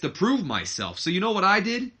chance to prove myself. So you know what I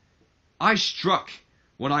did? I struck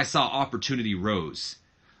when I saw opportunity rose.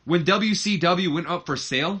 When WCW went up for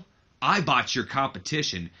sale, I bought your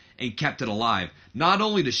competition and kept it alive. Not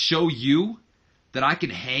only to show you that I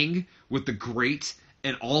can hang with the great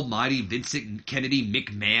and almighty Vincent Kennedy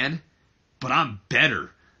McMahon, but I'm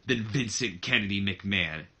better than Vincent Kennedy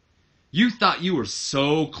McMahon. You thought you were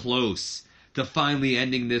so close to finally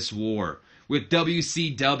ending this war with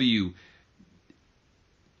WCW,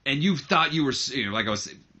 and you thought you were,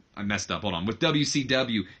 I messed up, hold on, with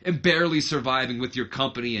WCW and barely surviving with your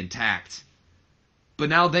company intact. But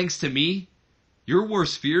now, thanks to me, your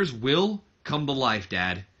worst fears will come to life,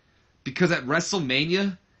 Dad. Because at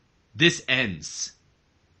WrestleMania, this ends.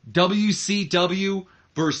 WCW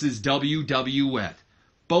versus WWF.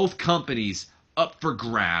 Both companies up for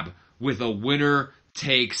grab with a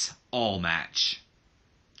winner-takes-all match.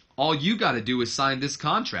 All you gotta do is sign this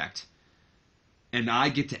contract. And I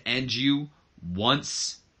get to end you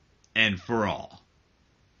once and for all.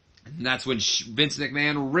 And that's when Vince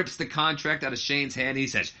McMahon rips the contract out of Shane's hand and he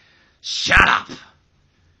says, "Shut up!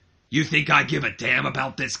 You think I give a damn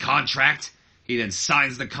about this contract?" He then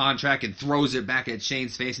signs the contract and throws it back at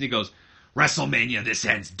Shane's face and he goes, "WrestleMania, this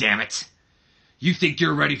ends, damn it! You think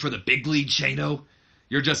you're ready for the big league, Shano?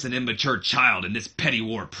 You're just an immature child and this petty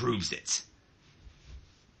war proves it."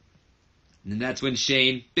 And that's when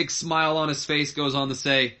Shane, big smile on his face, goes on to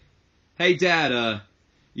say, "Hey Dad,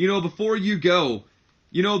 before you go,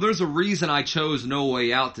 there's a reason I chose No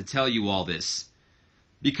Way Out to tell you all this.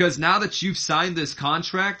 Because now that you've signed this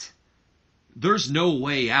contract, there's no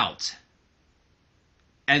way out.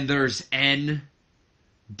 And there's NWO."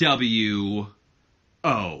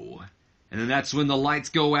 And then that's when the lights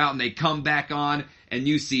go out and they come back on, and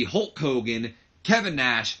you see Hulk Hogan, Kevin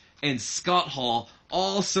Nash, and Scott Hall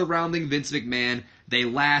all surrounding Vince McMahon. They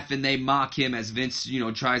laugh and they mock him as Vince,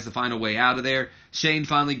 tries to find a way out of there. Shane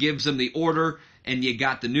finally gives him the order, and you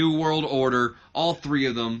got the New World Order, all three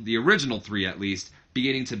of them, the original three at least,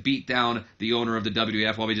 beginning to beat down the owner of the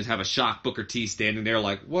WWF while we just have a shocked Booker T standing there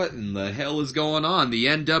like, what in the hell is going on? The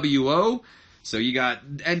NWO? So you got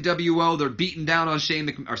NWO, they're beating down on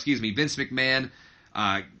Vince McMahon.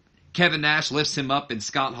 Kevin Nash lifts him up, and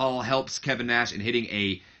Scott Hall helps Kevin Nash in hitting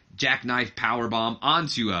a jackknife powerbomb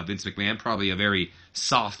onto Vince McMahon, probably a very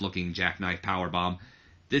soft-looking jackknife powerbomb.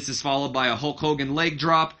 This is followed by a Hulk Hogan leg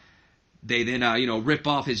drop. They then, rip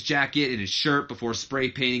off his jacket and his shirt before spray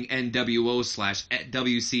painting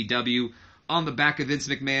NWO/WCW on the back of Vince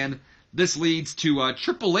McMahon. This leads to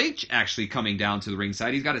Triple H actually coming down to the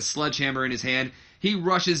ringside. He's got a sledgehammer in his hand. He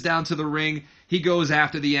rushes down to the ring. He goes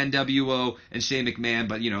after the NWO and Shane McMahon,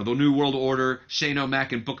 but, the New World Order, Shane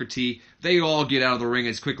O'Mac and Booker T, they all get out of the ring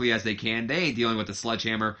as quickly as they can. They ain't dealing with the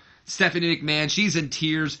sledgehammer. Stephanie McMahon, she's in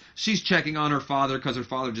tears. She's checking on her father because her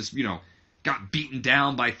father just, got beaten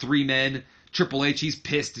down by three men. Triple H, he's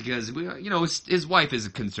pissed because, his wife is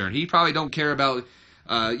concerned. He probably don't care about,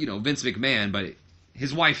 Vince McMahon, but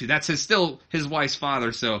his wife, that's still his wife's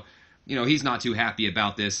father, so, he's not too happy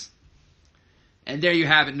about this. And there you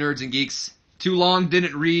have it, nerds and geeks. Too long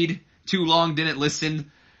didn't read, too long didn't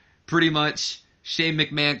listen. Pretty much, Shane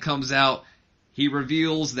McMahon comes out. He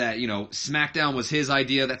reveals that, SmackDown was his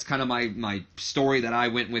idea. That's kind of my story that I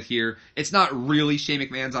went with here. It's not really Shane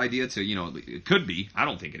McMahon's idea to, it could be. I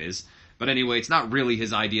don't think it is. But anyway, it's not really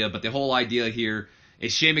his idea, but the whole idea here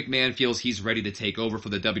is Shane McMahon feels he's ready to take over for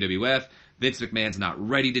the WWF. Vince McMahon's not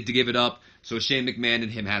ready to give it up. So Shane McMahon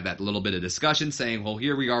and him have that little bit of discussion saying, well,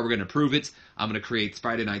 here we are, we're going to prove it. I'm going to create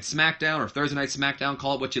Friday Night SmackDown or Thursday Night SmackDown,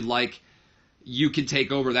 call it what you like. You can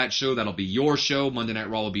take over that show. That'll be your show. Monday Night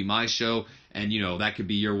Raw will be my show. And, that could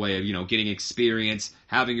be your way of, getting experience,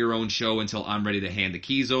 having your own show until I'm ready to hand the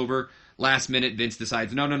keys over. Last minute, Vince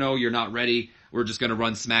decides, no, you're not ready. We're just going to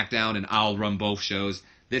run SmackDown and I'll run both shows.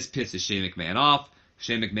 This pisses Shane McMahon off.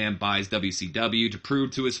 Shane McMahon buys WCW to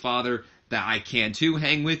prove to his father that I can too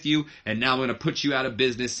hang with you. And now I'm going to put you out of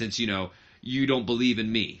business since, you don't believe in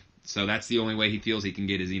me. So that's the only way he feels he can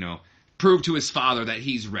get is, prove to his father that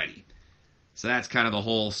he's ready. So that's kind of the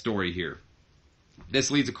whole story here.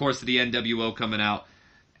 This leads, of course, to the NWO coming out.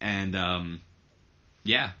 And,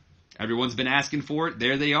 everyone's been asking for it.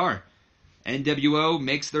 There they are. NWO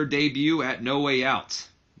makes their debut at No Way Out.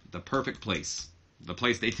 The perfect place. The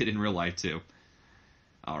place they did in real life, too.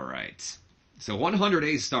 All right. So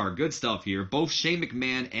 100 star. Good stuff here. Both Shane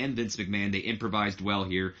McMahon and Vince McMahon, they improvised well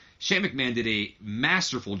here. Shane McMahon did a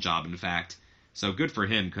masterful job, in fact. So good for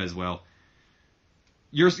him, because, well,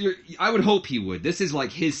 I would hope he would. This is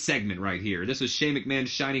like his segment right here. This was Shane McMahon's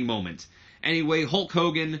shining moment. Anyway, Hulk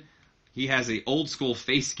Hogan, he has a old school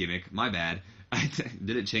face gimmick. My bad. I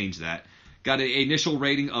didn't change that. Got an initial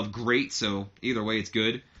rating of great, so either way it's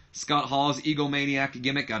good. Scott Hall's egomaniac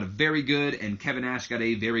gimmick got a very good, and Kevin Nash got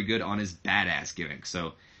a very good on his badass gimmick.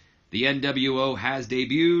 So the NWO has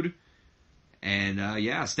debuted, and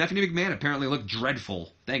Stephanie McMahon apparently looked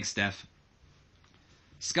dreadful. Thanks, Steph.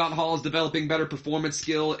 Scott Hall is developing better performance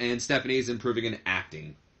skill, and Stephanie is improving in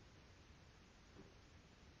acting.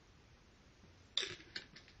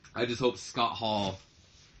 I just hope Scott Hall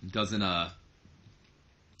doesn't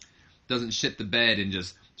shit the bed and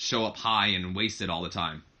just show up high and waste it all the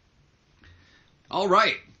time. All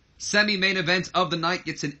right, semi-main event of the night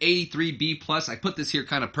gets an 83B+. I put this here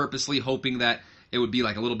kind of purposely, hoping that it would be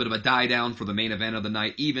like a little bit of a die down for the main event of the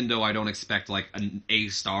night, even though I don't expect like an A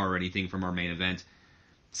star or anything from our main event.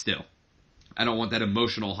 Still, I don't want that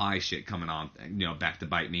emotional high shit coming on, back to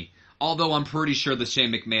bite me. Although I'm pretty sure the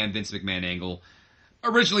Shane McMahon, Vince McMahon angle,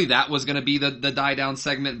 originally that was going to be the die down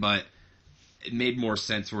segment, but it made more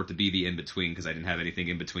sense for it to be the in-between because I didn't have anything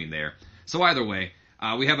in between there. So either way,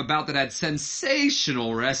 we have a bout that had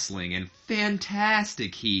sensational wrestling and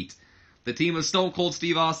fantastic heat. The team of Stone Cold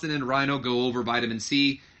Steve Austin and Rhino go over Vitamin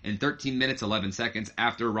C in 13 minutes 11 seconds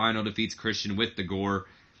after Rhino defeats Christian with the gore.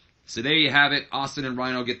 So there you have it. Austin and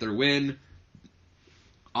Rhino get their win.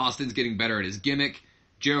 Austin's getting better at his gimmick.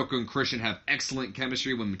 Jericho and Christian have excellent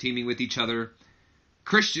chemistry when teaming with each other.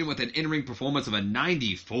 Christian with an in-ring performance of a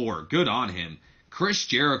 94. Good on him. Chris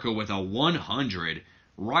Jericho with a 100.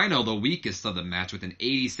 Rhino the weakest of the match with an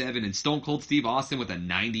 87. And Stone Cold Steve Austin with a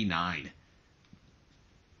 99.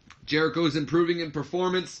 Jericho's improving in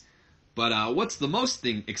performance. But what's the most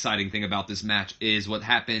exciting thing about this match is what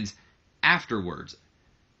happens afterwards.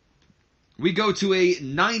 We go to a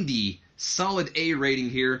 90 solid A rating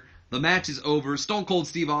here. The match is over. Stone Cold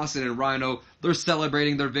Steve Austin and Rhino, they're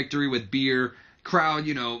celebrating their victory with beer. Crowd,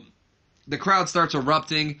 the crowd starts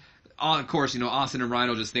erupting. Of course, Austin and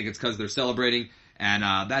Rhino just think it's because they're celebrating. And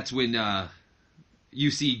that's when you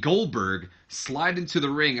see Goldberg slide into the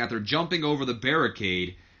ring after jumping over the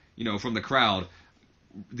barricade, from the crowd.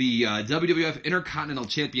 The WWF Intercontinental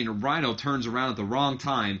Champion Rhino turns around at the wrong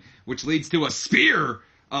time, which leads to a spear.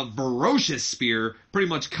 A ferocious spear, pretty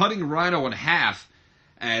much cutting Rhino in half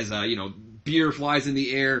as, beer flies in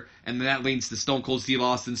the air, and then that leads to Stone Cold Steve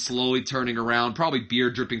Austin slowly turning around, probably beer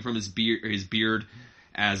dripping from his beard,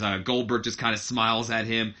 as Goldberg just kind of smiles at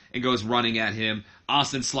him and goes running at him.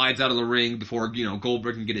 Austin slides out of the ring before,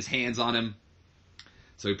 Goldberg can get his hands on him.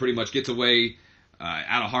 So he pretty much gets away,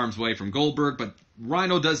 out of harm's way from Goldberg, but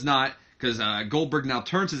Rhino does not, because Goldberg now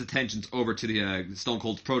turns his attentions over to the Stone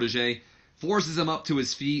Cold's protege, forces him up to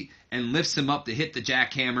his feet, and lifts him up to hit the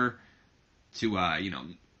jackhammer to, I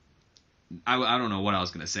don't know what I was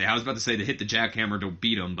going to say. I was about to say to hit the jackhammer to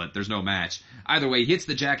beat him, but there's no match. Either way, he hits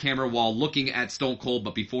the jackhammer while looking at Stone Cold,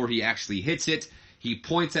 but before he actually hits it, he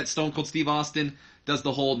points at Stone Cold Steve Austin, does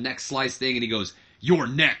the whole neck slice thing, and he goes, "You're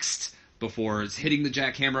next," before hitting the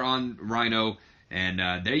jackhammer on Rhino, and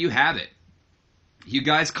there you have it. You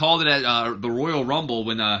guys called it at the Royal Rumble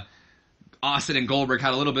when Austin and Goldberg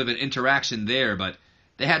had a little bit of an interaction there, but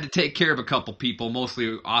they had to take care of a couple people.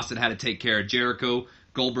 Mostly Austin had to take care of Jericho.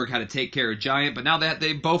 Goldberg had to take care of Giant, but now that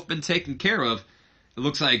they've both been taken care of, it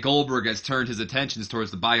looks like Goldberg has turned his attentions towards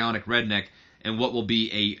the Bionic Redneck and what will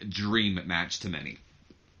be a dream match to many.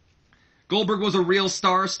 Goldberg was a real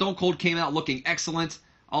star. Stone Cold came out looking excellent.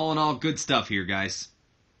 All in all, good stuff here, guys.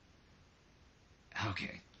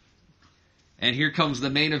 Okay. And here comes the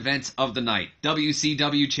main event of the night.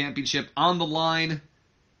 WCW Championship on the line.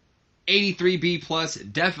 83B plus.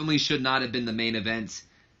 Definitely should not have been the main event.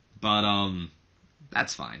 But,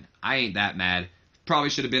 that's fine. I ain't that mad. Probably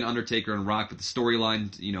should have been Undertaker and Rock, but the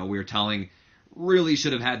storyline, we were telling, really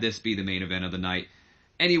should have had this be the main event of the night.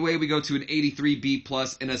 Anyway, we go to an 83B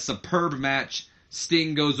plus in a superb match.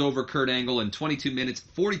 Sting goes over Kurt Angle in 22 minutes,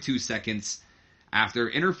 42 seconds after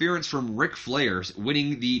interference from Ric Flair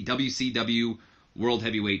winning the WCW World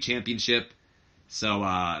Heavyweight Championship. So,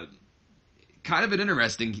 kind of an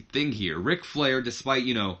interesting thing here. Ric Flair, despite,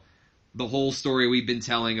 the whole story we've been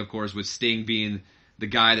telling, of course, with Sting being the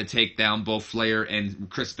guy to take down both Flair and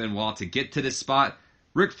Chris Benoit to get to this spot,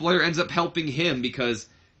 Ric Flair ends up helping him because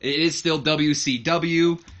it is still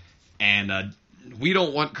WCW, and we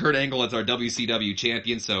don't want Kurt Angle as our WCW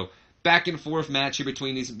champion, so back and forth match here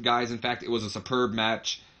between these guys. In fact, it was a superb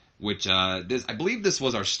match, which I believe this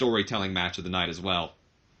was our storytelling match of the night as well.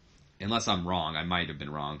 Unless I'm wrong, I might have been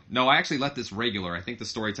wrong. No, I actually let this regular. I think the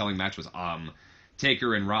storytelling match was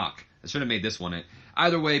Taker and Rock. I should have made this one it.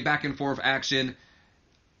 Either way, back and forth action.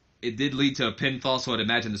 It did lead to a pinfall, so I'd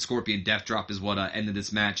imagine the Scorpion Death Drop is what ended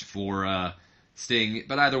this match for Sting.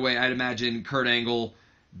 But either way, I'd imagine Kurt Angle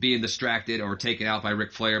being distracted or taken out by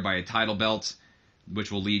Ric Flair by a title belt,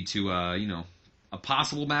 which will lead to, a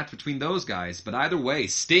possible match between those guys. But either way,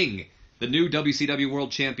 Sting, the new WCW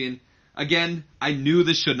World Champion. Again, I knew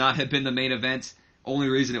this should not have been the main event. Only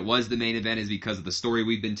reason it was the main event is because of the story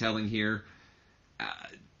we've been telling here.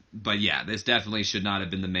 But yeah, this definitely should not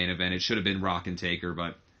have been the main event. It should have been Rock and Taker,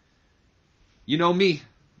 but you know me.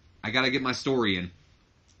 I gotta get my story in.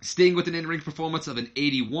 Sting with an in-ring performance of an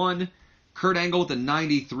 81. Kurt Angle with a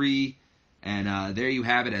 93. And there you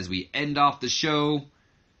have it as we end off the show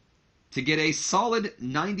to get a solid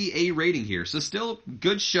 90A rating here. So still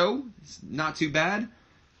good show. It's not too bad.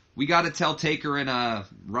 We got to tell Taker and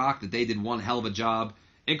Rock that they did one hell of a job.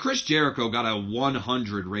 And Chris Jericho got a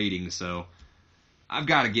 100 rating, so I've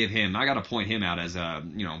got to I got to point him out as a,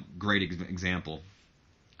 great example.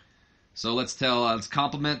 So let's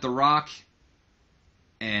compliment The Rock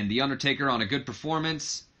and The Undertaker on a good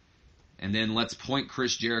performance. And then let's point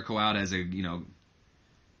Chris Jericho out as a, good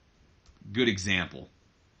example.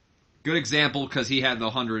 Good example because he had the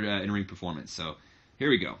 100 in-ring performance. So here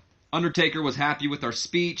we go. Undertaker was happy with our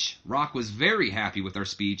speech. Rock was very happy with our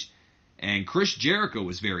speech. And Chris Jericho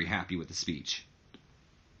was very happy with the speech.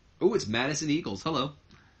 Oh, it's Madison Eagles. Hello.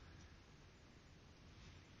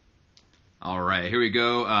 All right, here we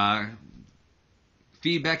go.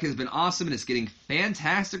 Feedback has been awesome, and it's getting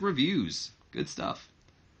fantastic reviews. Good stuff.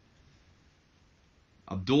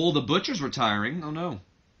 Abdul the Butcher's retiring. Oh, no.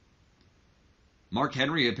 Mark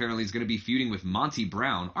Henry apparently is going to be feuding with Monty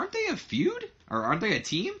Brown. Aren't they a feud? Or aren't they a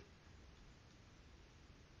team?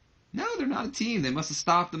 No, they're not a team. They must have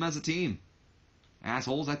stopped them as a team.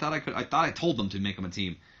 Assholes. I thought I told them to make them a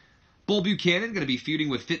team. Bull Buchanan going to be feuding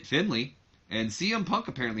with Fit Finlay. And CM Punk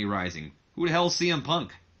apparently rising. Who the hell is CM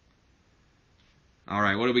Punk?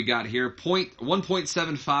 Alright, what do we got here?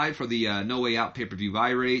 1.75 for the No Way Out pay-per-view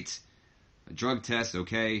buy rate. A drug test,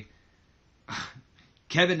 okay.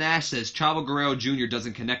 Kevin Nash says Chavo Guerrero Jr.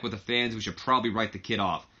 doesn't connect with the fans. We should probably write the kid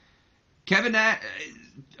off. Kevin Nash...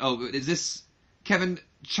 is this... Kevin...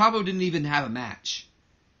 Chavo didn't even have a match.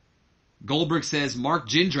 Goldberg says Mark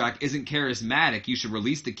Jindrak isn't charismatic. You should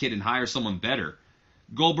release the kid and hire someone better.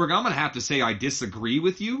 Goldberg, I'm going to have to say I disagree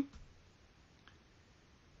with you.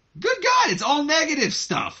 Good God, it's all negative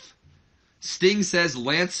stuff. Sting says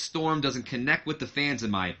Lance Storm doesn't connect with the fans,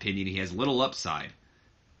 in my opinion. He has little upside.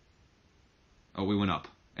 Oh, we went up.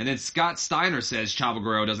 And then Scott Steiner says Chavo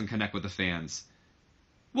Guerrero doesn't connect with the fans.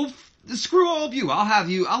 Well, screw all of you. I'll have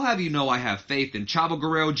you know I have faith in Chavo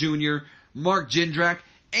Guerrero Jr., Mark Jindrak,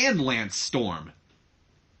 and Lance Storm.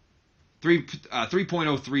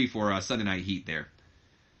 3.03 for Sunday Night Heat there.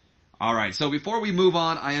 All right, so before we move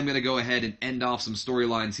on, I am going to go ahead and end off some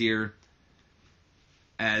storylines here.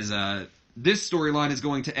 As this storyline is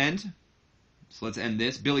going to end. So let's end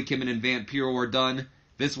this. Billy Kidman and Vampiro are done.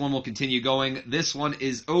 This one will continue going. This one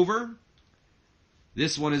is over.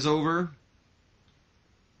 This one is over.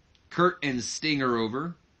 Kurt and Sting are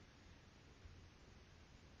over.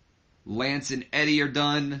 Lance and Eddie are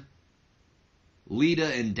done. Lita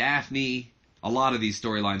and Daphne. A lot of these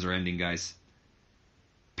storylines are ending, guys.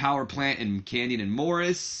 Power Plant and Canyon and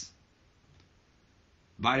Morris.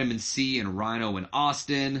 Vitamin C and Rhino and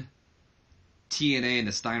Austin. TNA and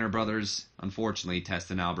the Steiner brothers. Unfortunately,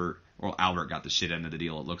 Test and Albert. Well, Albert got the shit end of the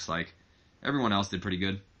deal, it looks like. Everyone else did pretty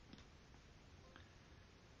good.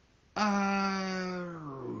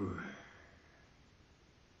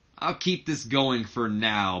 I'll keep this going for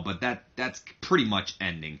now, but that's pretty much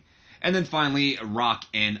ending. And then finally, Rock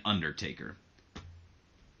and Undertaker.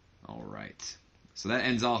 Alright. So that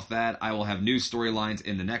ends off that. I will have new storylines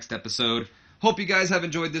in the next episode. Hope you guys have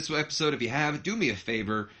enjoyed this episode. If you have, do me a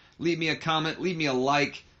favor. Leave me a comment. Leave me a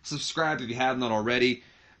like. Subscribe if you have not already.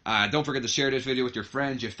 Don't forget to share this video with your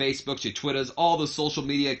friends, your Facebooks, your Twitters, all the social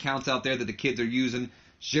media accounts out there that the kids are using.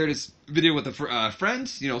 Share this video with the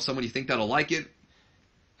friends, someone you think that'll like it.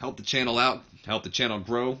 Help the channel out. Help the channel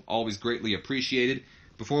grow. Always greatly appreciated.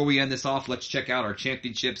 Before we end this off, let's check out our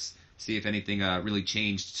championships. See if anything really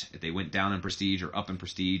changed, if they went down in prestige or up in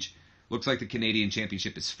prestige. Looks like the Canadian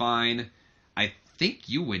Championship is fine. I think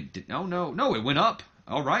you went... No, it went up.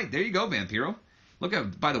 All right, there you go, Vampiro.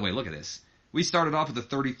 By the way, look at this. We started off with a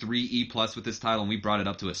 33E+ with this title, and we brought it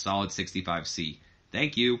up to a solid 65C.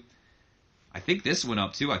 Thank you. I think this went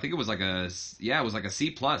up, too. I think it was like a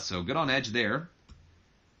C+, so good on Edge there.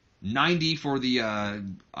 90 for the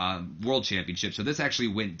World Championship, so this actually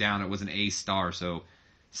went down. It was an A star, so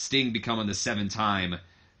Sting becoming the 7-time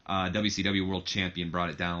WCW World Champion brought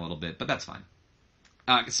it down a little bit, but that's fine.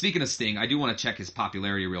 Speaking of Sting, I do want to check his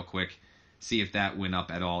popularity real quick, see if that went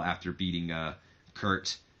up at all after beating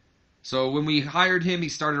Kurt. So when we hired him, he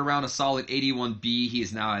started around a solid 81B. He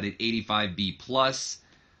is now at an 85B+.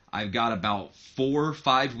 I've got about 4 or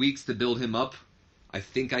 5 weeks to build him up. I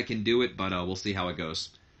think I can do it, but we'll see how it goes.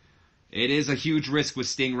 It is a huge risk with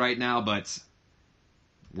Sting right now, but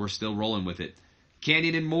we're still rolling with it.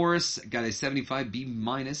 Canyon and Morris got a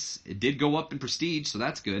 75B-. It did go up in prestige, so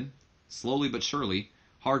that's good. Slowly but surely.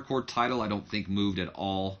 Hardcore title, I don't think moved at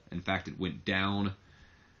all. In fact, it went down.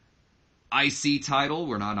 IC title,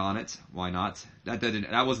 we're not on it. Why not?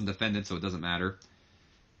 That wasn't defended, so it doesn't matter.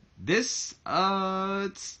 This,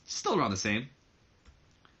 it's still around the same.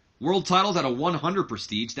 World title's at a 100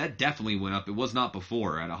 prestige. That definitely went up. It was not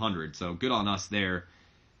before at 100, so good on us there.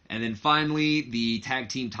 And then finally, the tag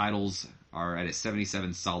team titles are at a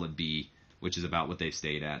 77 solid B, which is about what they've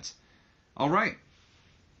stayed at. All right.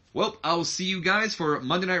 Well, I'll see you guys for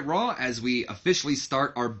Monday Night Raw as we officially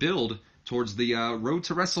start our build towards the road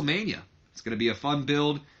to WrestleMania. It's going to be a fun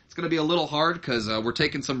build. It's going to be a little hard because we're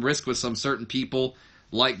taking some risk with some certain people,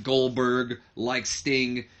 like Goldberg, like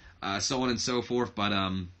Sting, so on and so forth. But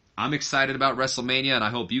I'm excited about WrestleMania, and I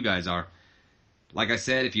hope you guys are. Like I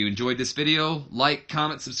said, if you enjoyed this video, like,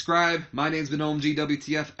 comment, subscribe. My name's been OMG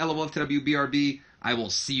WTF, LOL to WBRB. I will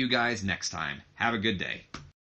see you guys next time. Have a good day.